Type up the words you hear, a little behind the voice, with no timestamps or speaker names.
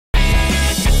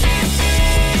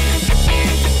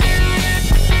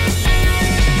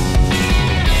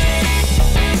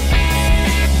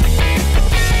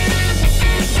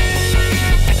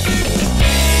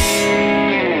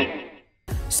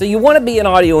So you want to be an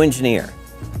audio engineer,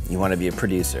 you want to be a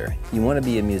producer, you want to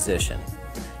be a musician.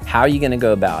 How are you going to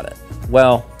go about it?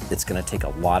 Well, it's going to take a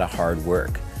lot of hard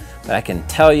work, but I can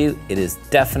tell you it is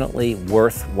definitely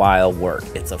worthwhile work.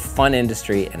 It's a fun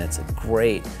industry and it's a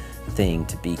great thing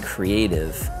to be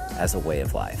creative as a way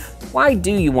of life. Why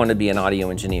do you want to be an audio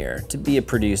engineer, to be a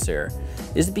producer?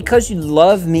 Is it because you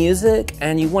love music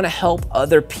and you want to help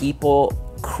other people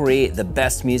create the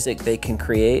best music they can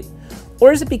create?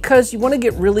 Or is it because you want to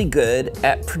get really good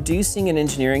at producing and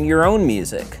engineering your own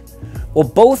music? Well,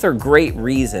 both are great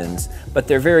reasons, but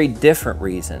they're very different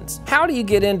reasons. How do you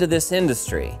get into this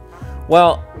industry?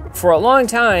 Well, for a long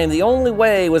time, the only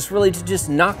way was really to just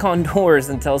knock on doors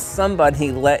until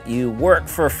somebody let you work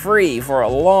for free for a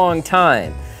long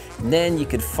time. And then you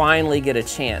could finally get a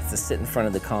chance to sit in front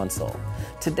of the console.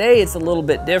 Today, it's a little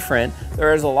bit different.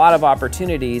 There's a lot of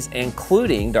opportunities,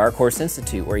 including Dark Horse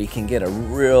Institute, where you can get a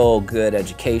real good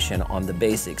education on the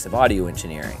basics of audio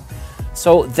engineering.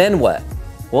 So then what?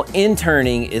 Well,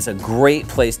 interning is a great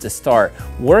place to start.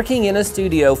 Working in a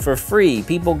studio for free,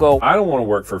 people go, I don't want to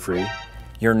work for free.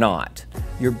 You're not.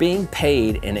 You're being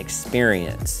paid in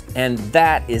experience, and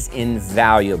that is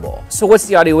invaluable. So what's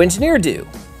the audio engineer do?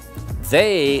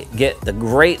 They get the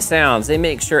great sounds. They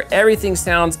make sure everything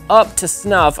sounds up to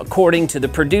snuff according to the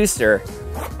producer,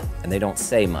 and they don't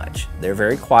say much. They're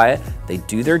very quiet, they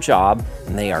do their job,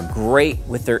 and they are great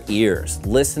with their ears,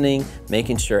 listening,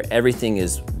 making sure everything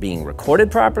is being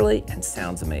recorded properly and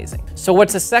sounds amazing. So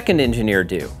what's a second engineer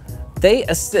do? They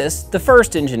assist the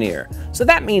first engineer. So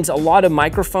that means a lot of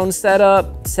microphone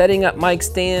setup, setting up mic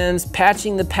stands,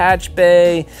 patching the patch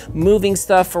bay, moving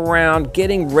stuff around,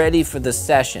 getting ready for the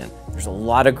session. There's a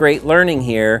lot of great learning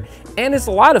here, and it's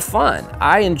a lot of fun.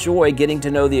 I enjoy getting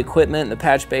to know the equipment and the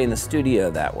patch bay in the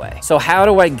studio that way. So how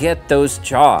do I get those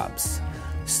jobs?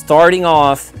 Starting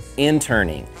off,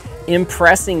 interning,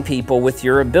 impressing people with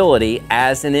your ability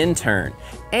as an intern.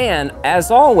 And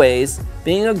as always,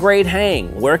 being a great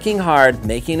hang, working hard,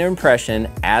 making an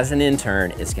impression as an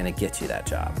intern is gonna get you that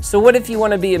job. So what if you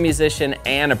wanna be a musician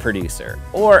and a producer,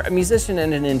 or a musician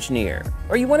and an engineer,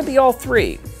 or you wanna be all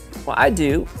three? Well, I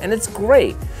do, and it's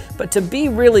great. But to be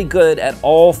really good at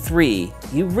all three,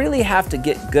 you really have to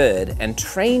get good and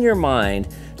train your mind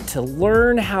to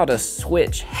learn how to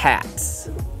switch hats.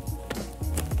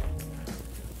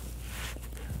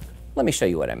 Let me show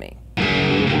you what I mean.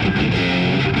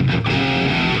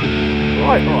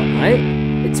 Right,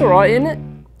 mate. It's all right, isn't it?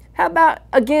 How about,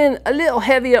 again, a little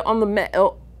heavier on the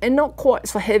metal and not quite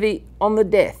so heavy on the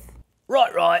death?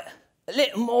 Right. A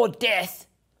little more death,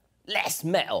 less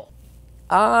metal.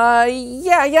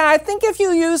 Yeah, I think if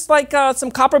you use like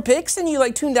some copper picks and you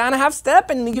like tune down a half step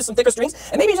and you use some thicker strings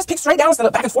and maybe you just pick straight down instead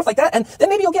of back and forth like that, and then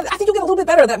maybe I think you'll get a little bit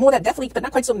better, that deathly but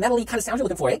not quite so metally kind of sound you're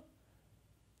looking for, eh?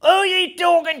 Who are you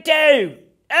talking to?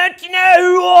 Don't you know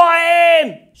who I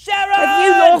am? Sharon! Have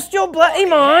you lost your bloody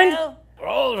mind?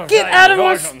 Get out of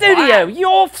my studio,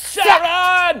 you're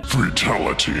Sharon!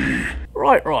 Fatality.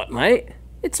 Right, mate.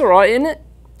 It's all right, isn't it?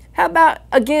 How about,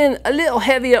 again, a little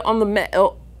heavier on the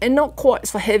metal and not quite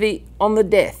so heavy on the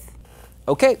death?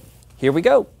 Okay, here we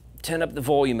go. Turn up the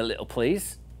volume a little,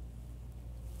 please.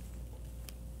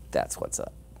 That's what's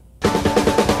up.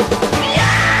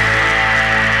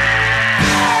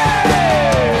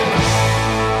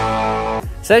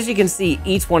 So as you can see,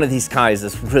 each one of these guys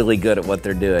is really good at what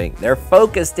they're doing. They're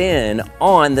focused in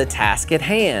on the task at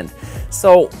hand.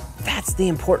 So that's the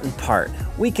important part.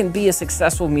 We can be a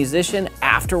successful musician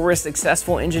after we're a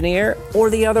successful engineer, or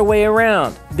the other way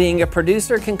around. Being a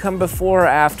producer can come before or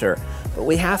after, but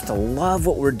we have to love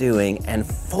what we're doing and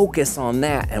focus on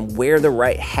that and wear the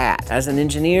right hat. As an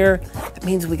engineer, that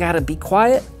means we gotta be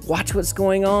quiet, watch what's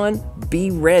going on, be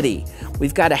ready.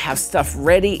 We've gotta have stuff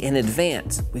ready in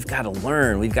advance. We've gotta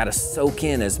learn, we've gotta soak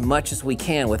in as much as we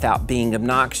can without being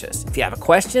obnoxious. If you have a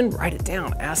question, write it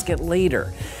down, ask it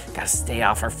later. Gotta stay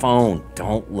off our phone.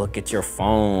 Don't look at your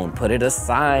phone, put it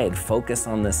aside, focus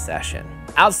on this session.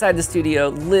 Outside the studio,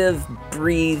 live,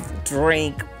 breathe,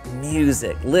 drink,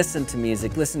 music, listen to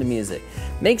music,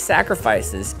 Make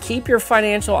sacrifices, keep your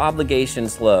financial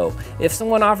obligations low. If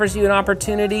someone offers you an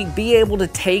opportunity, be able to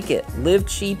take it, live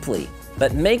cheaply.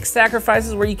 But make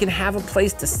sacrifices where you can have a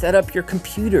place to set up your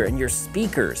computer and your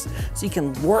speakers so you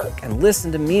can work and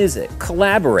listen to music.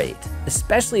 Collaborate,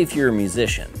 especially if you're a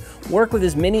musician. Work with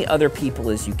as many other people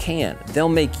as you can. They'll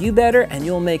make you better and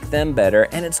you'll make them better,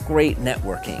 and it's great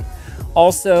networking.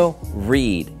 Also,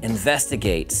 read,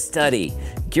 investigate, study.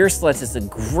 Gearslutz is a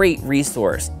great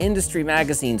resource. Industry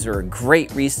magazines are a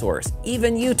great resource.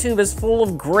 Even YouTube is full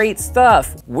of great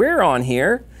stuff. We're on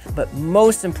here, but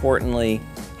most importantly,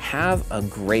 have a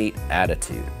great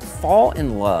attitude. fall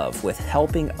in love with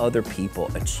helping other people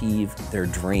achieve their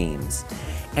dreams,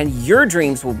 and your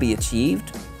dreams will be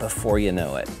achieved before you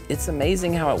know it. It's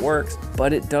amazing how it works,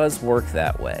 but it does work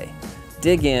that way.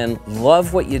 Dig in,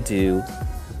 love what you do,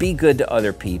 be good to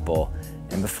other people,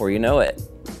 and before you know it,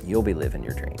 you'll be living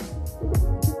your dream.